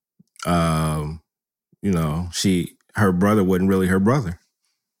 You know, her brother wasn't really her brother.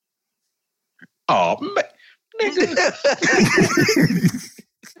 Oh, man. Nigga.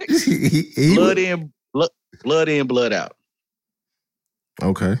 he blood in, blood out.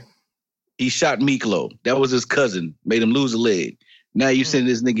 Okay. He shot Miklo. That was his cousin. Made him lose a leg. Now you send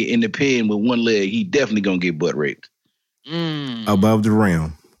this nigga in the pen with one leg. He definitely gonna get butt raped. Above the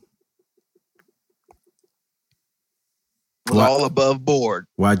rim. All above board.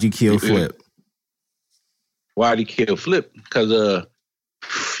 Why'd you kill Flip? Why'd he kill Flip? Because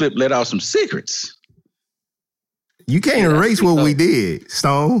Flip let out some secrets. You can't erase what we did,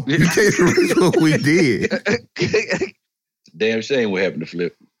 Stone. You can't erase what we did. Damn shame what happened to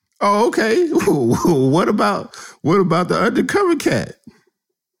Flip. Oh, okay. What about the undercover cat?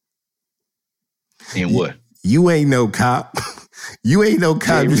 And what? You ain't no cop. You ain't no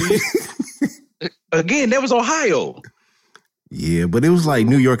cop. Again, that was Ohio. Yeah, but it was like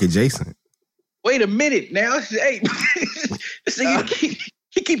New York adjacent. Wait a minute now. Hey, this nigga,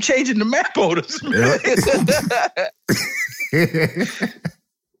 he keep changing the map on us.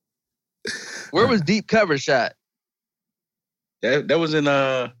 Where was Deep Cover shot? That was in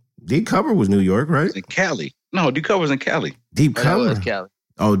Deep Cover was New York, right? in Cali. No, Deep Cover was in Cali. Deep That Cover. was Cali.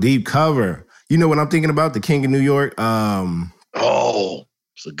 Oh, Deep Cover. You know what I'm thinking about? The King of New York. Oh,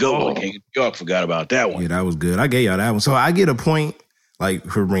 it's a good one. King of New York forgot about that one. Yeah, that was good. I gave y'all that one. So I get a point, like,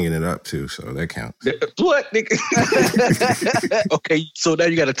 for bringing it up, too. So that counts. What, nigga? Okay, so now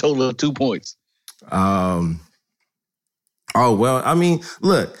you got a total of 2 points. Oh, well, I mean,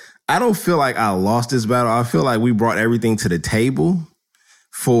 look, I don't feel like I lost this battle. I feel like we brought everything to the table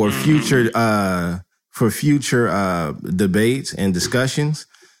for future debates and discussions.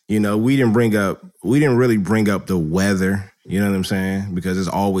 You know, we didn't really bring up the weather, you know what I'm saying? Because it's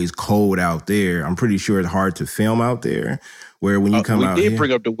always cold out there. I'm pretty sure it's hard to film out there. Where when you come out we here, did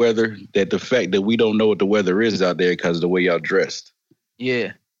bring up the weather, that the fact that we don't know what the weather is out there because of the way y'all dressed.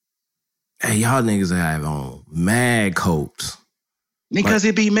 Yeah. hey, y'all niggas have on mad coats. Because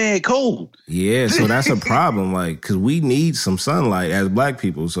it be mad cold. Yeah, so that's a problem, like, because we need some sunlight as black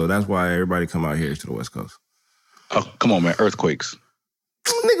people, so that's why everybody come out here to the West Coast. Oh, come on, man. Earthquakes.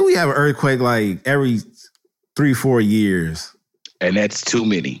 Nigga, we have an earthquake like every 3-4 years. And that's too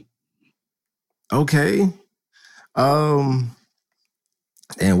many. Okay. And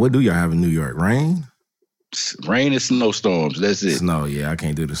what do y'all have in New York? Rain? Rain and snowstorms. That's it. Snow, yeah, I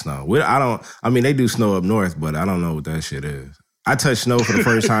can't do the snow. They do snow up north, but I don't know what that shit is. I touched snow for the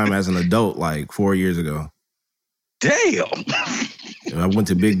first time as an adult like 4 years ago. Damn. I went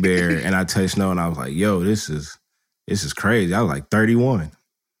to Big Bear and I touched snow and I was like, yo, this is crazy. I was like 31.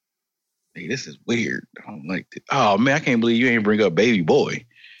 Hey, this is weird. I don't like this. Oh man, I can't believe you ain't bring up Baby Boy.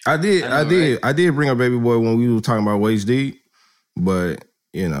 I did bring up Baby Boy when we were talking about Waist Deep, but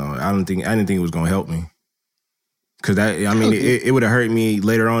you know, I didn't think it was gonna help me. Cause it would have hurt me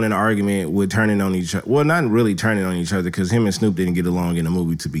later on in the argument with turning on each other. Well, not really turning on each other, because him and Snoop didn't get along in the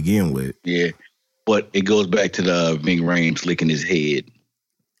movie to begin with. Yeah, but it goes back to the Ving Rhames licking his head.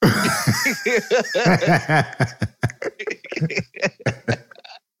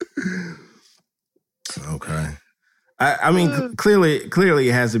 Okay. I mean, clearly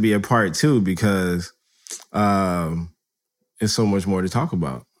it has to be a part two because it's so much more to talk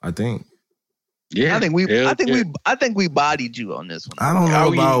about, I think. Yeah, I think we bodied you on this one. I don't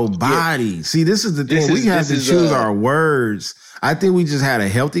know about body. Yeah. See, this is the thing. We have to choose our words. I think we just had a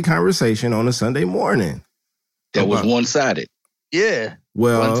healthy conversation on a Sunday morning. That was one-sided. Yeah.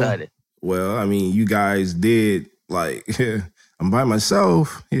 Well, one-sided. Well, I mean, you guys did like I'm by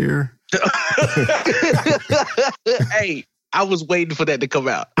myself here. Hey, I was waiting for that to come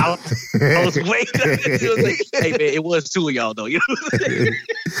out. I was waiting. Hey, man, it was two of y'all, though. You know what I'm saying?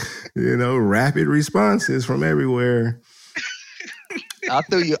 You know, rapid responses from everywhere. I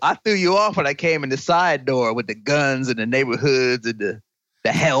threw you off when I came in the side door with the guns and the neighborhoods and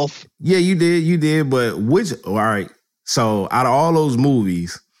the health. Yeah, you did. But all right. So out of all those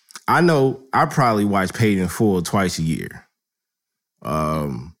movies, I know I probably watch Paid in Full twice a year.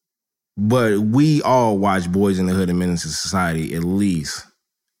 But we all watch Boys in the Hood and Menace to Society at least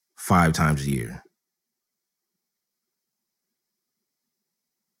 5 times a year.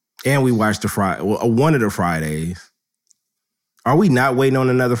 And we watch one of the Fridays. Are we not waiting on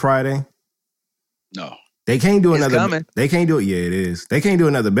another Friday? No. They can't do It's another. coming. They can't do it. Yeah, it is. They can't do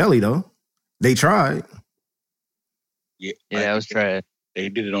another Belly though. They tried. Yeah, that was trash. They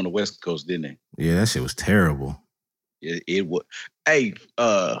did it on the West Coast, didn't they? Yeah, that shit was terrible. It was. Hey,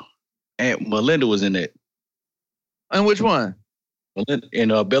 Aunt Melinda was in it. And which one? Melinda in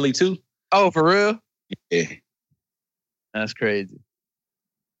Belly too. Oh, for real? Yeah. That's crazy.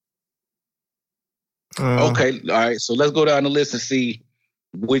 Okay, all right. So let's go down the list and see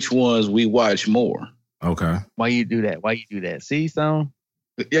which ones we watch more. Okay. Why you do that? See, son?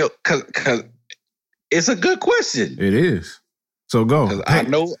 Yo, cause it's a good question. It is. So go. Because I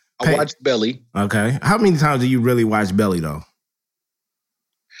know I watched Belly. Okay. How many times do you really watch Belly though?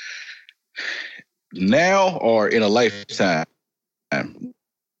 Now or in a lifetime?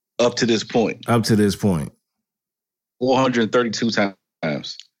 Up to this point. Up to this point. 432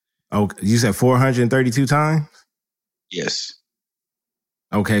 times. Okay. You said 432 times? Yes.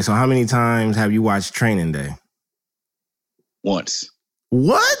 Okay, so how many times have you watched Training Day? Once.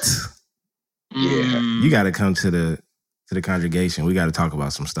 What? Yeah. You got to come to the congregation. We got to talk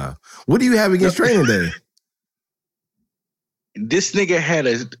about some stuff. What do you have against Training Day? This nigga had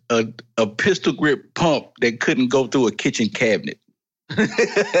a pistol grip pump that couldn't go through a kitchen cabinet.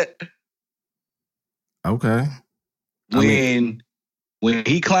 Okay. When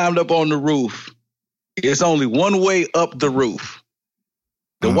he climbed up on the roof, it's only one way up the roof.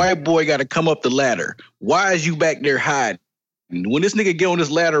 The white boy got to come up the ladder. Why is you back there hiding? When this nigga get on this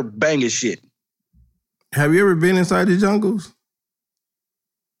ladder, bang his shit. Have you ever been inside the jungles?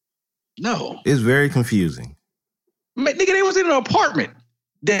 No. It's very confusing. Man, nigga, they was in an apartment.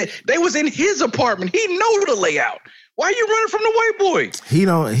 They was in his apartment. He know the layout. Why are you running from the white boy?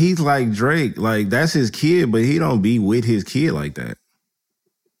 He's like Drake. Like, that's his kid, but he don't be with his kid like that.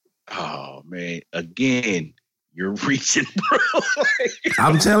 Oh, man. Again, you're reaching, bro.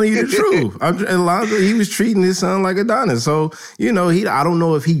 I'm telling you the truth. Alonzo, he was treating his son like Adonis. So, I don't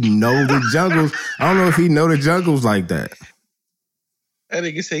know if he know the jungles. I don't know if he know the jungles like that. That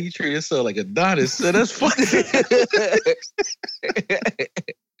nigga say he treated his son like Adonis. So that's fucking.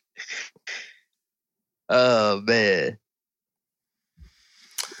 Oh, man.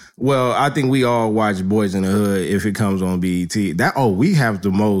 Well, I think we all watch Boys in the Hood if it comes on BET. We have the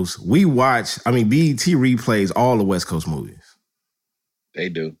most. BET replays all the West Coast movies. They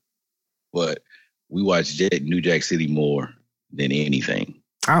do. But we watch New Jack City more than anything.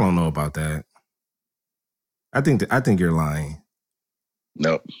 I don't know about that. I think you're lying.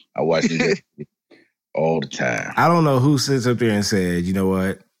 Nope. I watch New Jack City all the time. I don't know who sits up there and said, you know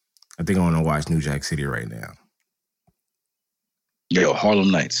what? I think I want to watch New Jack City right now. Yo,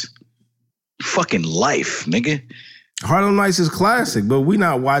 Harlem Nights. Fucking life, nigga. Harlem Nights is classic, but we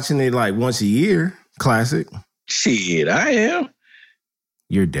not watching it like once a year. Classic. Shit, I am.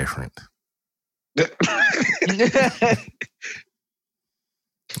 You're different. All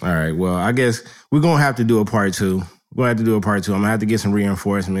right, well, I guess we're going to have to do a part 2. We're going to have to do a part 2. I'm going to have to get some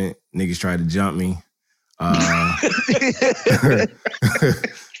reinforcement. Niggas try to jump me. Who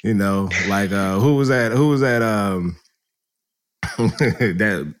was that?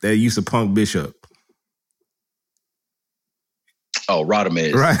 that used to punk Bishop. Oh,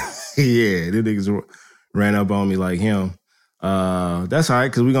 Rodamez. Right. Yeah, the niggas ran up on me like him. That's all right,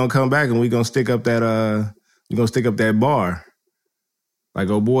 because we're gonna come back and we're gonna stick up that bar. Like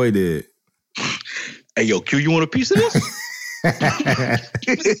old boy did. Hey yo, Q, you want a piece of this?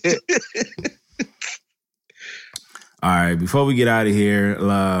 All right, before we get out of here,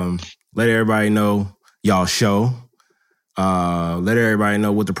 let everybody know y'all show. Let everybody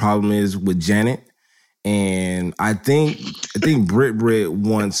know what the problem is with Janet. And I think Brit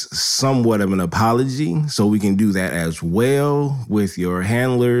wants somewhat of an apology, so we can do that as well with your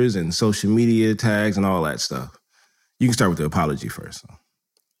handlers and social media tags and all that stuff. You can start with the apology first.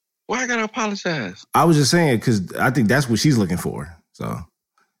 Why I gotta apologize? I was just saying because I think that's what she's looking for. So,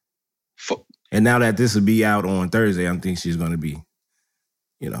 and now that this will be out on Thursday, I think she's going to be,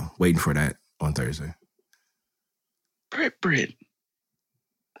 waiting for that on Thursday. Brit,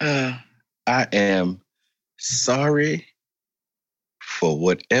 I am sorry for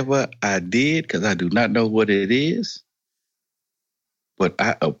whatever I did because I do not know what it is, but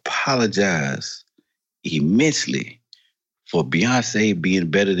I apologize immensely for Beyonce being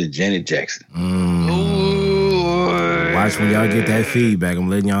better than Janet Jackson. Watch when y'all get that feedback. I'm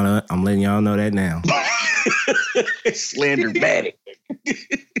letting y'all know that now. Slendermatic.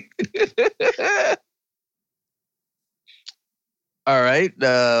 All right.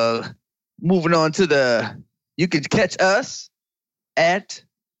 Moving on to you can catch us at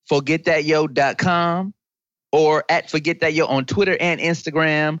forgetthatyo.com. or at Forget That Yo on Twitter and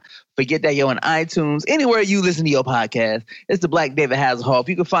Instagram. Forget That Yo on iTunes. Anywhere you listen to your podcast, it's the Black David Hasselhoff.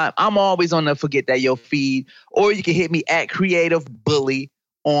 You can find, I'm always on the Forget That Yo feed, or you can hit me at Creative Bully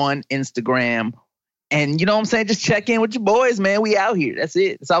on Instagram. And you know what I'm saying? Just check in with your boys, man. We out here. That's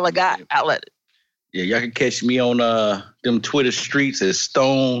it. That's all I got. Outlet it. Yeah, y'all can catch me on them Twitter streets as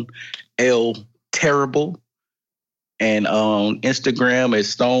Stone L Terrible, and on Instagram as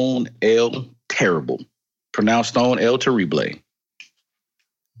Stone L Terrible. Pronounced Stone L Terrible.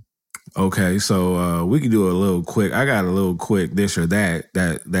 Okay, so we can do a little quick. I got a little quick this or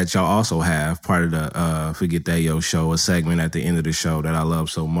that y'all also have, part of the Forget That Yo show, a segment at the end of the show that I love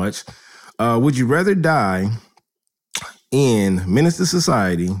so much. Would you rather die in Menace to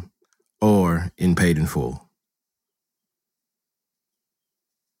Society or in Paid in Full?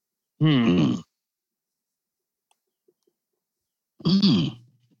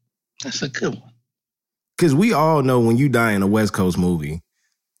 That's a good one. Because we all know when you die in a West Coast movie,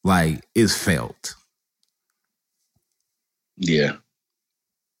 like, it's felt. Yeah.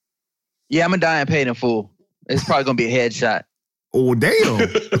 Yeah, I'm going to die in Paid in Full. It's probably going to be a headshot. Oh, damn.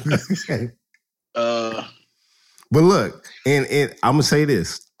 But look, and I'm going to say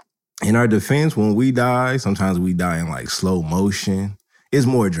this. In our defense, when we die, sometimes we die in like slow motion. It's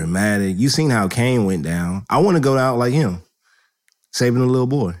more dramatic. You seen how Kane went down. I want to go out like him, saving a little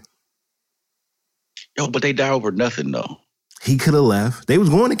boy. Yo, but they die over nothing, though. He could have left. They was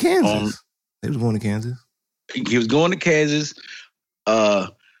going to Kansas. He was going to Kansas.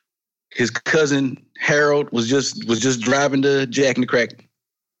 His cousin Harold was just driving to Jack in the Crack.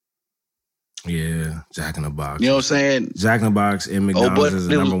 Yeah, Jack in the Box. You know what I'm saying? Jack in the Box and McDonald's is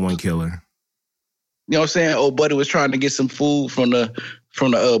the number one killer. You know what I'm saying? Old buddy was trying to get some food from the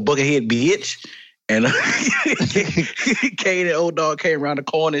Buckethead bitch, and Kane and Old Dog came around the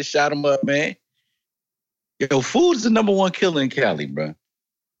corner and shot him up, man. Yo, food is the number one killer in Cali, bro.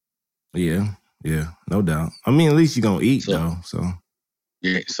 Yeah, no doubt. I mean, at least you're gonna eat though. So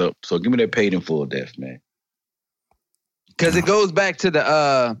yeah, so give me that Paid in Full death, man. Because it goes back to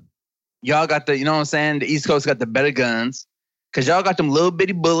the y'all got the, you know what I'm saying? The East Coast got the better guns. Because y'all got them little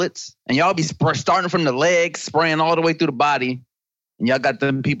bitty bullets. And y'all be starting from the legs, spraying all the way through the body. And y'all got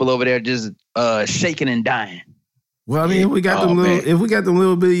them people over there just shaking and dying. Well, I mean, if we got them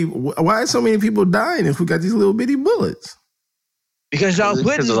little bitty, why are so many people dying if we got these little bitty bullets? Because y'all putting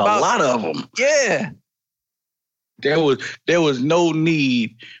there's a lot of them. Yeah. There was no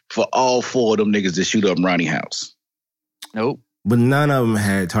need for all four of them niggas to shoot up Ronnie House. Nope. But none of them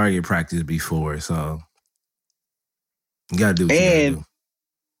had target practice before, so you gotta do what you gotta do.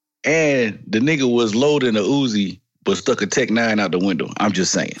 And the nigga was loading a Uzi, but stuck a Tech 9 out the window. I'm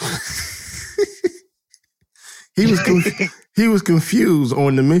just saying. He was confused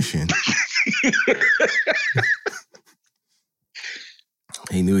on the mission.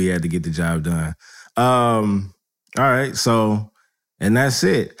 He knew he had to get the job done. All right, so, and that's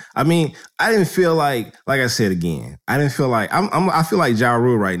it. I mean, I didn't feel like I said again, I didn't feel like, I feel like Ja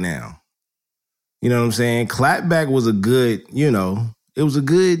Rule right now. You know what I'm saying? Clapback was a good, it was a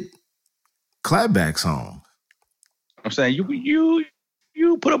good clapback song. I'm saying, you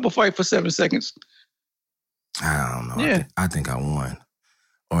put up a fight for 7 seconds. I don't know. Yeah. I think I won.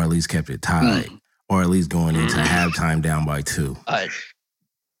 Or at least kept it tied. Or at least going into halftime down by 2.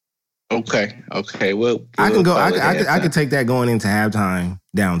 Okay. Well, I can go. I could take that going into halftime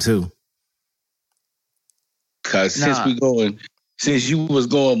down 2. Cause since you was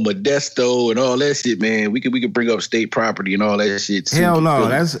going Modesto and all that shit, man, we could bring up state property and all that shit. Hell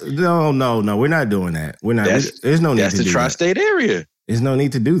no, no. We're not doing that. We're not. There's no need. That's to the tri-state area. There's no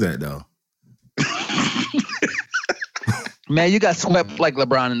need to do that though. Man, you got swept like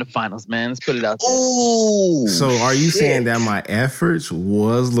LeBron in the finals, man. Let's put it out there. Oh, so are you saying that my efforts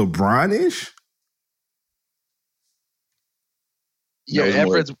was LeBron-ish? Your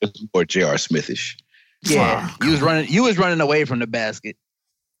efforts or J.R. Smithish. Yeah, you was running away from the basket.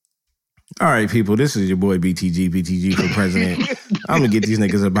 All right, people, this is your boy BTG for president. I'm going to get these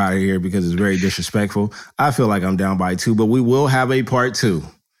niggas up out of here because it's very disrespectful. I feel like I'm down by 2, but we will have a part 2.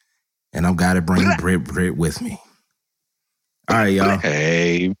 And I've got to bring Brit with me. All right, y'all.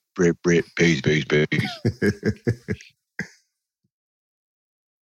 Hey, Brit, peace.